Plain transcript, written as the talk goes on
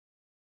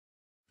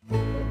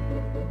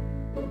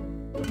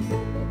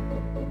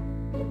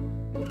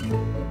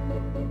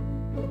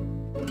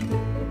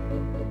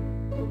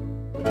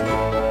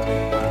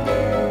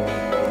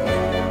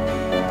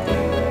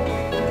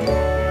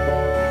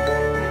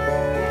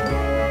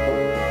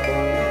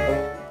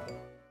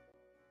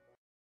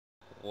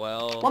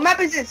What map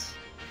is this?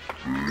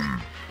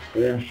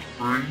 Go to space.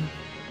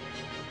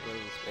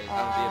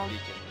 I'll be a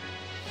beacon.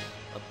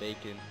 A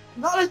bacon.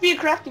 No, let's be a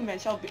crafting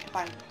bench. I'll be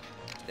fine.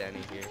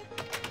 Standing here.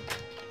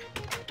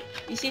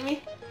 You see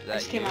me? Is I that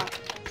just came you? out.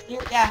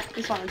 Yeah,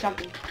 this one. I'm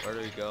jumping. Where do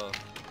we go?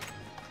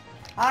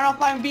 I don't know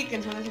if I'm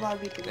beacons, but there's a lot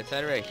of beacons. It's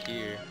head right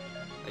here.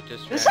 Like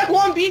just. There's like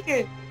one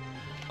beacon.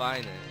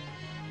 Find it.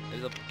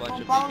 There's a bunch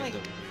of follow beacons me.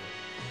 over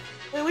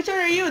here. Wait, which one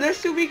are you?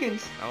 There's 2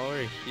 beacons. I'm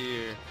over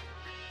here.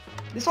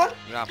 This one?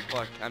 Nah,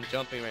 fuck. I'm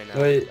jumping right now.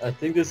 Wait, I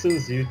think this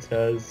is you,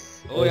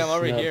 Tez. Oh, yeah, I'm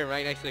over snap. here,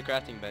 right next to the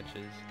crafting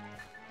benches.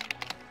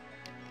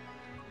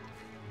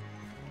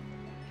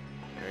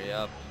 Hurry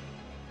up.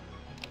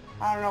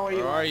 I don't know where you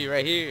Where are. are you?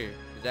 Right here.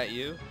 Is that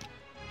you?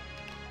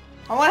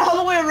 I went all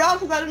the way around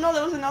because I didn't know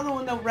there was another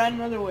one that ran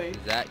another way. Is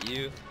that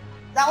you?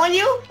 That one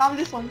you? I'm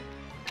this one.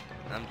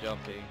 I'm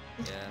jumping.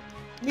 Yeah.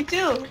 Me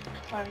too.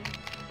 Alright.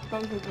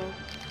 Go, go, go.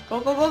 Go,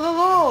 go, go, go,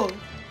 go.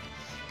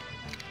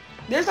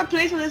 There's a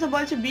place where there's a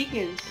bunch of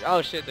beacons.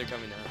 Oh shit, they're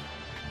coming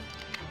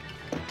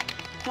out.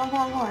 Come on, come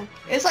on, come on.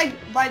 It's like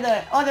by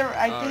the other,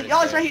 I think. right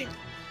Oh, it's there. right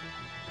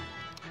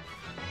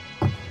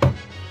here.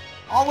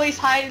 Always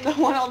hide the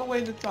one all the way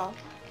to the top.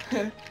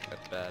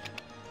 That's bad.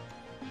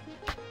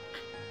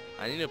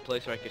 I need a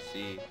place where I could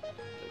see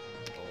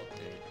the whole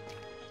thing.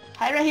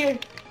 Hide right here.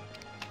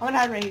 I'm gonna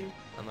hide right here.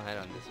 I'm gonna hide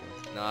on this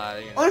one. Nah,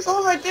 they're Oh, gonna... there's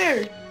someone right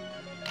there.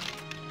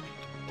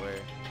 Where?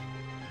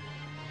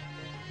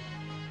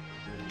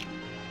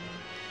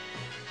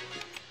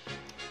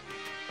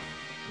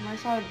 Am I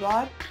solid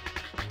block?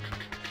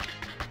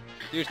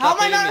 Dude, How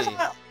stop am I not? hitting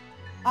me.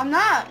 I'm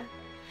not.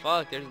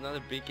 Fuck, there's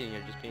another beacon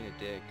here just being a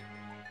dick.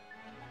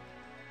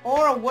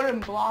 Or a wooden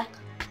block.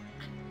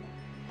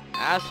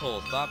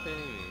 Asshole, stop hitting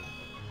me.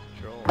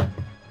 Troll.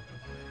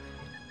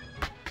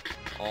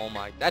 Oh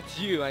my, that's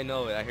you, I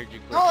know it, I heard you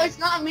clicking. No, it's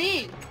not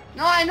me.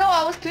 No, I know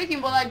I was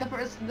clicking, but like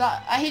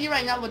I hit you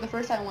right now, but the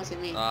first time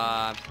wasn't me.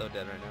 I'm so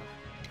dead right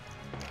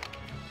now.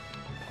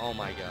 Oh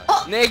my god.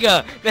 Oh!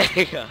 Nigga!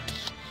 Nigga!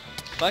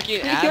 Fucking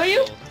Did he asshole. kill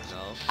you?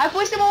 No. I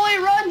pushed him away.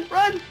 Run,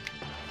 run,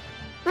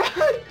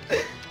 run.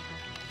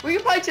 We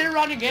can probably turn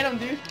around and get him,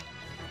 dude.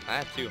 I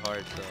have 2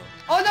 hearts though.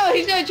 Oh no,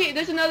 he's gonna cheat.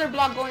 There's another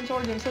block going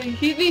towards him, so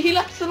he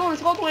left us alone.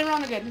 Let's go all the way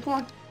around again. Come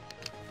on.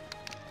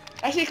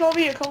 Actually, come over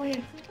here. Come over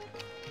here.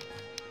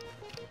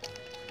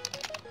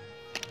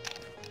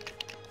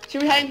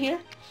 Should we hide in here?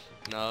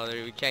 No,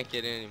 we can't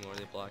get in anymore,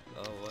 they blocked.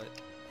 Oh, what?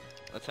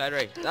 Let's hide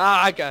right.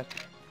 Ah, I got.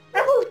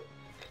 Oh!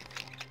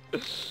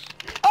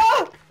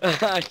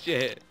 Ah,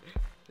 shit.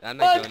 I'm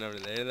not going over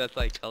there. That's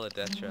like hella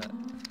death trap.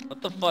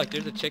 What the fuck?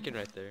 There's a chicken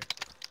right there.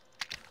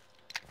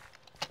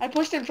 I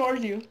pushed him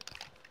towards you.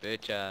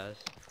 Bitch ass.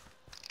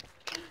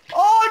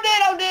 Oh,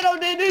 I'm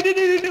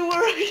dead.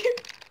 Where are you?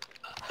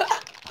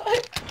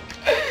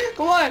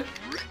 Come on.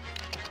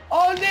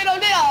 Oh, I'm dead.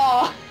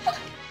 Oh.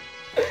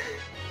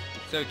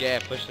 It's so gay, I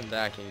pushed him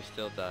back and you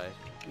still died.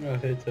 Oh,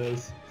 hey,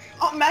 Tez.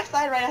 Oh, Max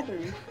died right after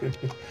me.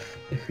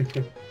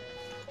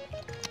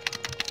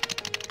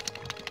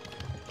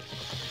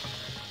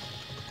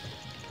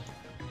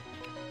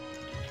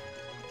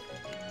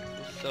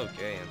 This is so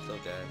gay, I'm so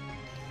dead.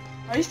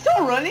 Are you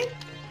still running?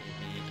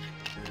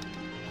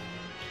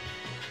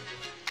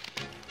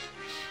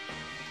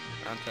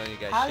 I'm telling you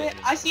guys How shit.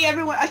 did, I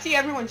see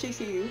everyone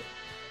chasing you.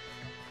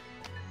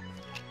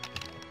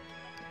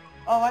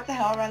 Oh, what the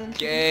hell, random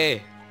chicken?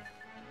 Gay!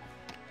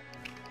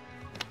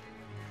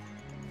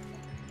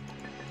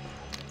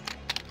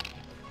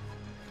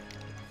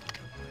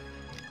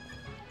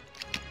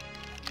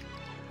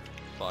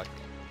 Fuck.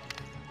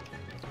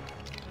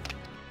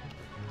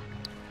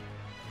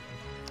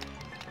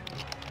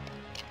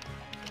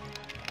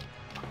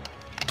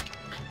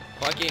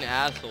 Fucking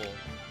asshole.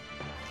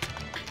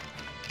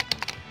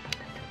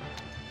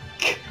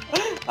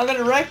 I'm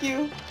gonna wreck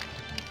you.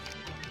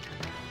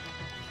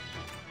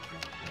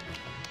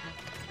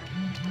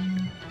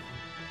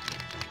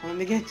 I'm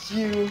gonna get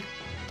you.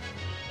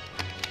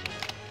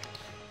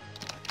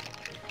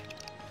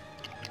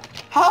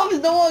 How has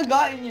no one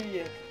gotten you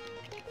yet?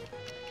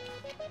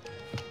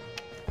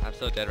 I'm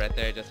so dead right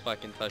there, I just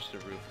fucking touched the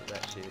roof of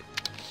that shit.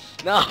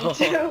 No! Me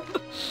too.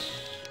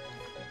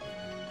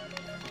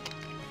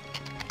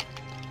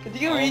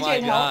 Did you Oh reach my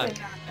in hell or god.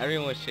 not?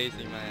 Everyone was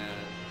chasing my ass.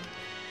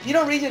 You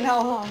don't reach in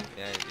hell, huh?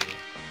 Yeah, I do.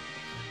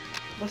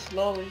 But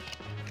slowly.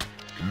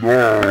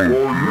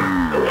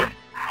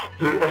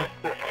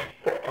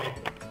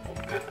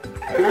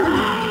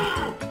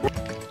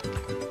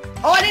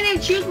 Oh, I didn't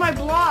even choose my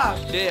block.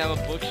 Shit, I'm a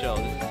bookshelf.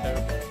 This is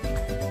terrible.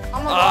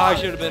 I'm a Oh, I log.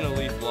 should have been a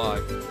leaf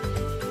block.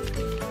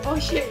 Oh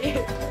shit.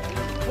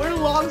 We're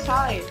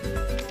alongside.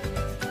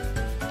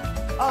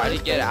 Oh, How do you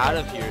this get place- out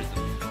of here is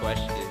the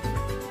question.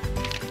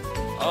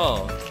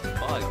 Oh,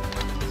 fuck.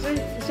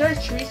 Is there a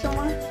tree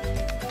somewhere?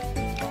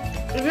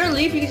 If you're a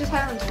leaf, you can just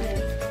hide on the tree.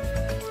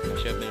 I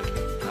should have been.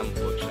 I'm a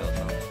bookshelf.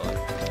 I'm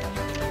fucked.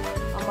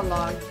 I'm a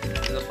log.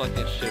 This is a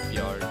fucking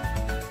shipyard.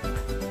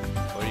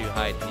 Or you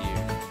hide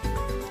here.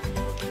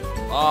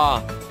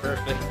 Ah,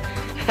 perfect.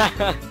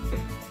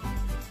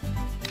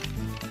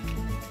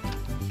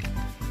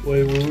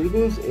 Wait, what were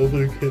those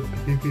other kit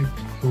PvP?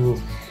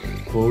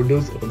 What were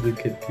those other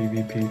kit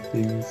PvP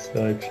things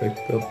that I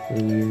checked up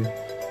earlier?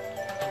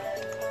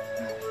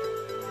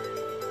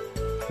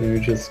 Let me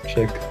just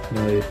check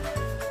my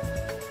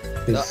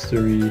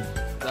history.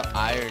 The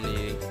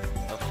irony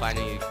of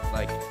finding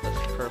like this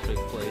perfect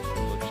place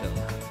for bookshelf.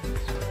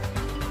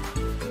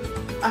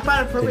 I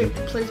found a perfect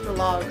place for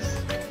logs.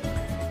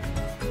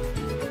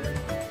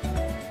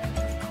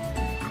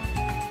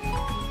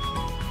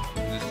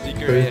 The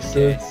secret It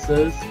AFK.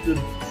 says the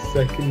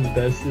second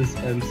best is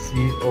MC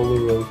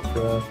Olero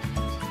Craft.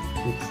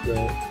 What's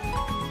that?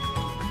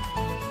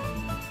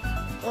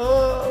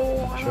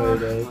 Oh, Try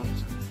it out.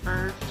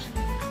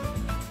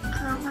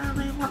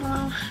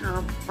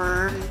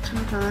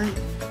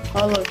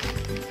 Oh look.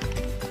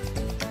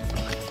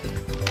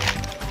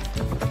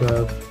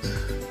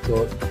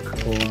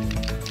 Craft.com.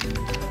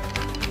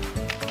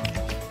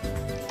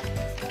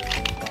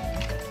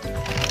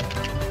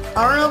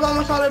 I don't know if I'm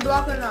a solid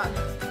block or not.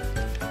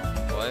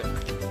 What?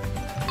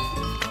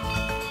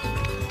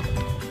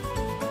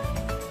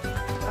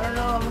 I don't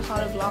know if I'm a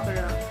solid block or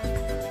not.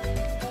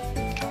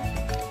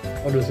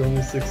 Oh, there's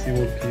only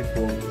 61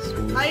 people on this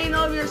one. How do you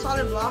know if you're a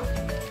solid block?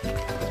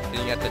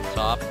 Sitting at the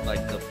top,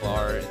 like the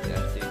bar is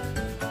empty,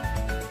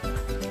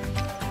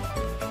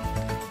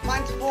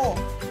 Mine's full.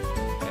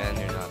 and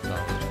you're not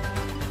solid.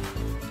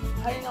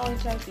 How do you know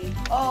it's empty?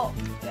 Oh,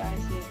 yeah, I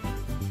see it.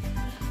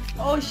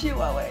 Oh shit,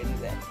 why would I do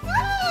that?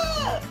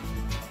 Ah!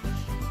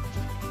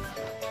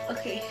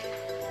 Okay.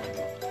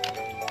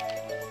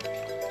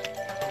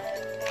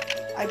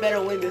 I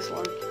better win this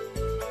one.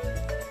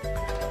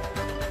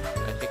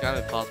 I think I'm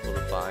impossible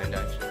to find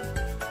actually.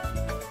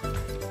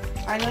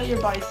 I know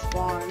you're by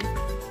spawn.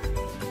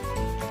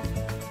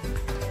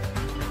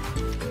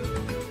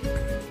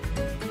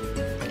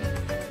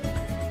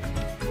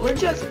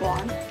 Where'd you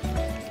spawn?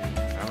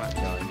 I'm not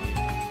telling you.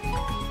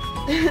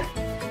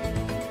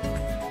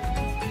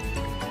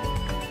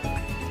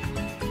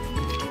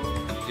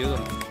 You do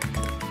them.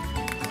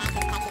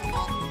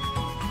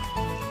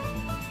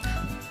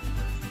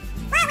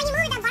 Wow, when you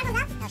move, that bar goes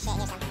up. Oh shit,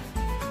 here's some.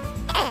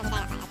 Okay.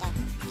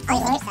 Oh,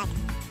 you're stuck.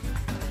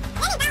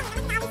 Maybe down,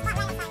 look at all these spot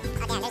right outside. Oh damn, there's hella low people. I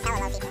did not hear a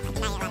lot of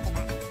people.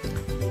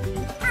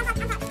 Oh,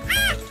 I'm up.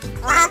 Ah!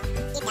 Wow,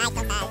 you died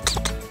so fast.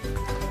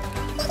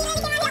 He really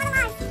came out of the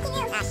walls. He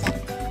knew. Ah shit.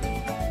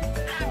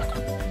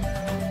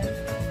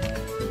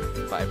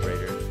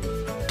 Vibrator.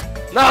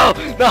 No!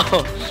 No!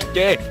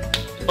 Gay!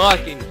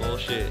 Fucking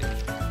bullshit.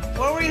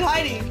 Where were you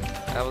hiding?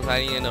 I was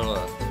hiding in a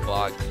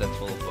box that's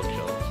full of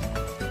bookshelves.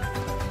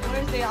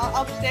 Where's they?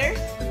 Upstairs?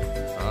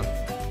 Huh?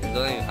 I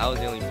was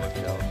the only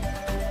bookshelf.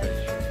 I'm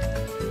pretty sure.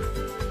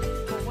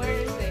 Where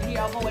is it? Here,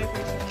 I'll go wait for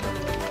you.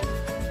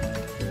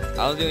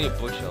 I was the only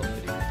bookshelf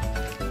video.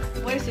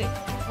 Where is it?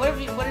 What have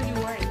you wearing?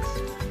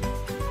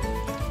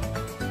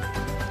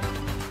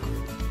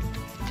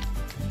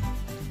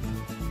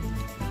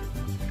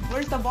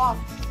 Where's the box?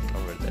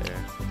 Over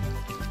there.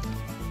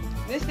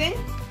 This thing?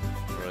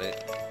 Right.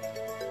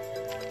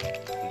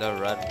 The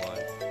red one.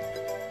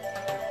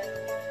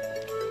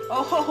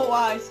 Oh, wow,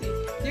 I see.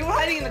 You were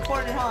hiding in the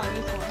corner, huh?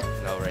 This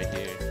one. No, right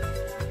here.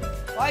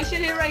 Why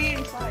should it right here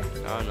inside?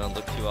 I don't know,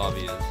 look too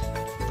obvious.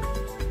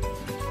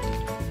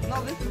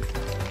 No, this is...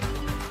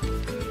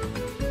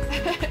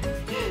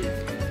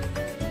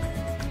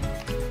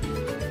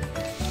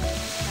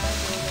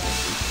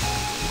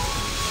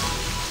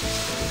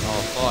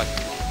 Oh, fuck.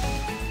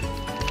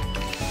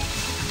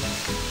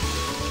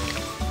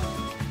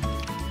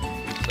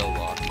 We so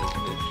lost this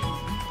bitch.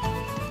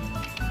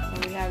 Oh,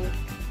 we have it.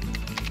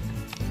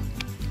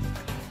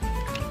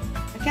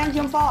 I can't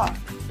jump off.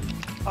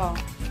 Oh.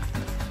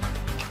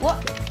 What?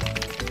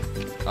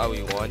 Oh,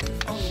 we won?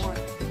 Oh, we won.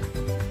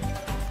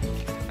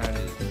 That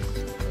is...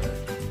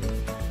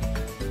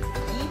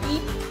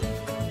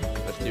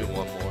 Let's do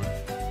one more.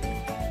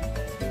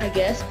 I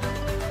guess.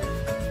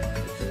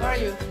 Where are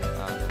you? I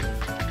don't know.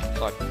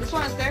 Fuck. This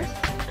one upstairs?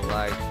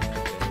 Lag.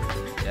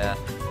 Yeah,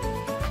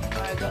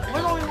 Alright, go.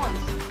 We're the only ones.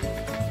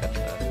 that's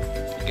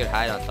bad. We could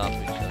hide on top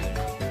of each other.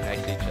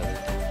 Next to each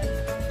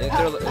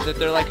other. Isn't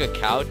there like a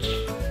couch?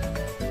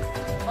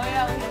 Oh,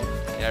 yeah, over here.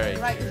 Yeah, right.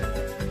 Right.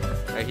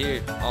 Right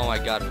here. Oh my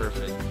god,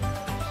 perfect.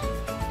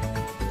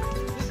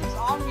 This is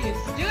obvious.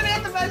 Dude, I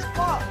got the best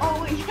spot.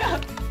 Oh, wait, yeah.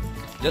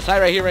 Just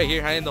hide right here,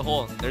 hide in the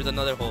hole. There's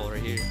another hole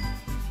right here.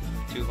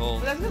 Two holes.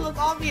 But that's gonna look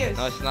obvious.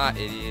 No, it's not,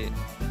 idiot.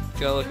 It's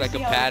gonna look Let me like a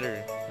see how-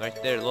 pattern. Right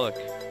there, look.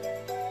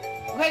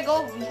 Okay,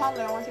 go. You top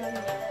there. I want to see what's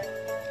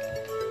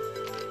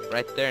in.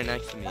 Right there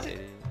next to me, Okay.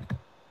 idiot.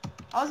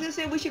 I was gonna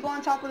say we should go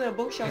on top of the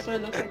bookshelf so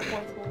it looks like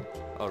fourth floor.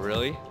 Oh,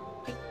 really?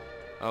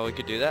 Oh, we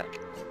could do that?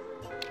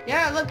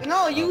 Yeah, look.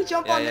 No, you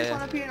jump yeah, on yeah, this yeah.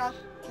 one up here. Not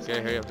this Okay,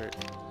 one. hurry up, hurry.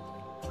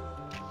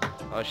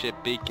 Oh shit,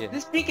 beacon.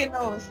 This beacon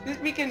knows. This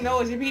beacon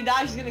knows. If he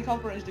dies, he's gonna come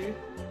for us, dude.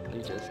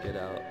 You just get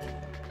out.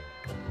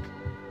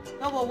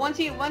 No, but once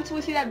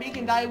we see that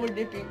beacon die, we're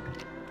dipping.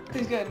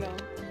 He's gonna know.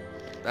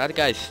 That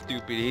guy's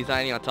stupid. He's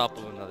hiding on top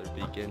of another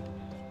beacon.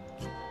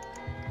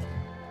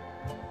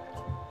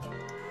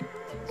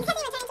 He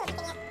hasn't even turned into a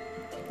beacon yet.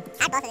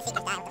 How'd both of the secrets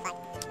die? What the fuck?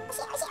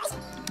 Yes,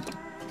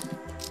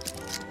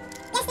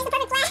 this is a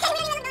perfect flag. I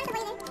really love normal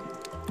laser.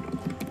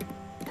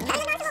 Is it normal?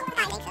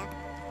 I think so.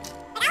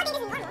 But I don't think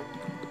this is normal.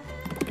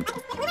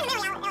 We wouldn't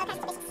really allow past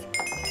the vicious.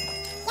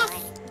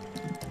 Yes.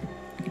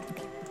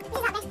 This is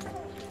not best. The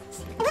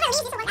woman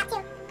leaves this will work out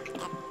too.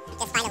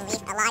 Just find a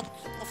leaf, a log,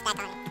 just stack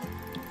on it.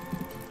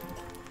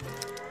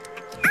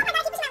 Oh my god, I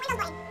keep pushing that Windows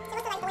button. So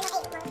what's the like the Windows 8 one? That's why I hate Windows 8, because of that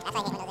thing.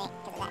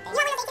 You want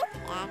Windows 8 too?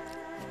 Yeah.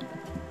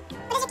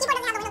 But your keyboard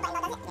doesn't have the Windows button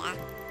though, does it? Yeah.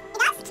 It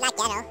does? It's not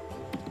ghetto.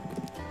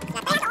 It's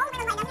not that. It has the old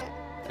Windows button, doesn't it?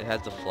 It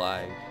has the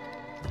flag.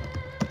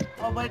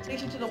 Oh, but it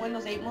takes you to the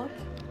Windows 8 mode.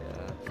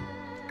 Yeah.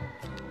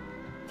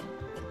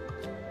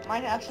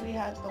 Mine actually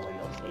has the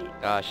Windows 8.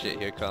 Ah shit,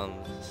 here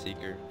comes the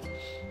Seeker.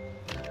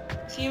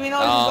 See, we know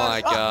Oh this is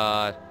my best.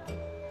 god.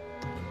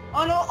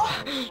 Oh no!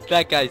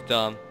 That guy's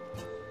dumb.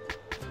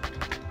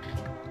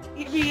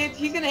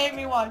 He's gonna hit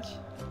me, watch.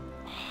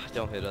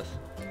 Don't hit us.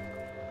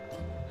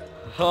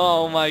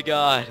 Oh my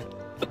god.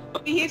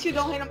 If he hits you,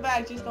 don't hit him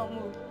back, just don't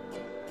move.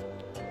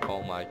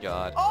 Oh my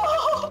god.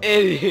 Oh!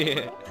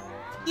 Idiot.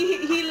 He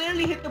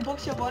literally hit the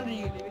bookshelf under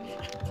you, dude.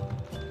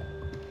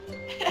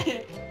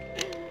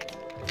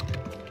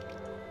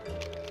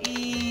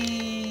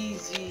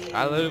 Easy.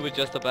 I literally was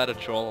just about to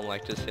troll him,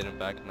 like just hit him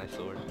back with my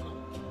sword.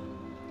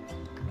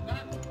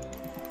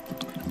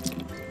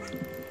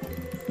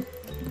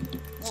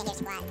 Yeah, here's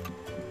squad.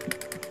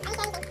 I didn't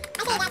say anything.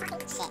 I said that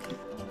fucking shit.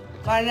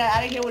 But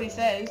I didn't hear what he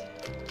says.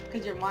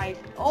 Cause your mic.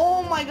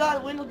 Oh my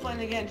god, Windows button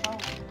again. Fine.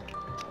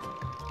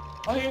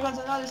 Oh, here comes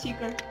another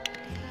Seeker.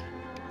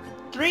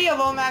 3 of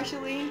them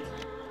actually.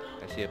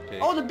 I see a pig.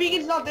 Oh, the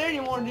beacon's not there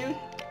anymore, dude.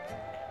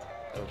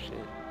 Oh shit.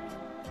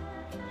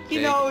 He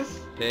Pig. knows.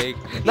 Pig.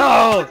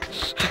 No!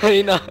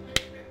 He know.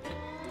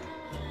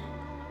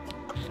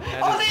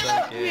 That Oh, is they so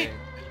left gay. me.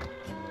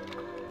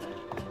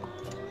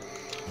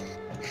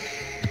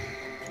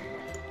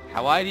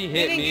 How why'd he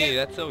hit didn't me? get-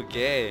 That's so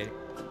gay.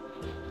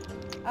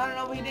 I don't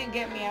know, but he didn't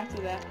get me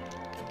after that.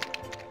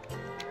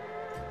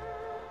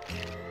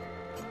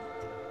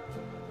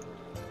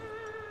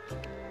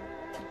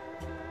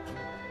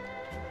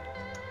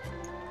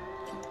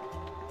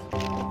 He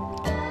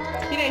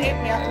didn't hit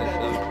me after That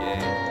that. is so gay.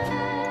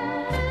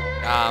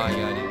 Oh my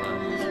god, he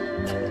lost.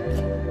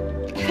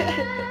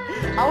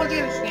 I was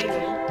gonna stay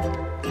there.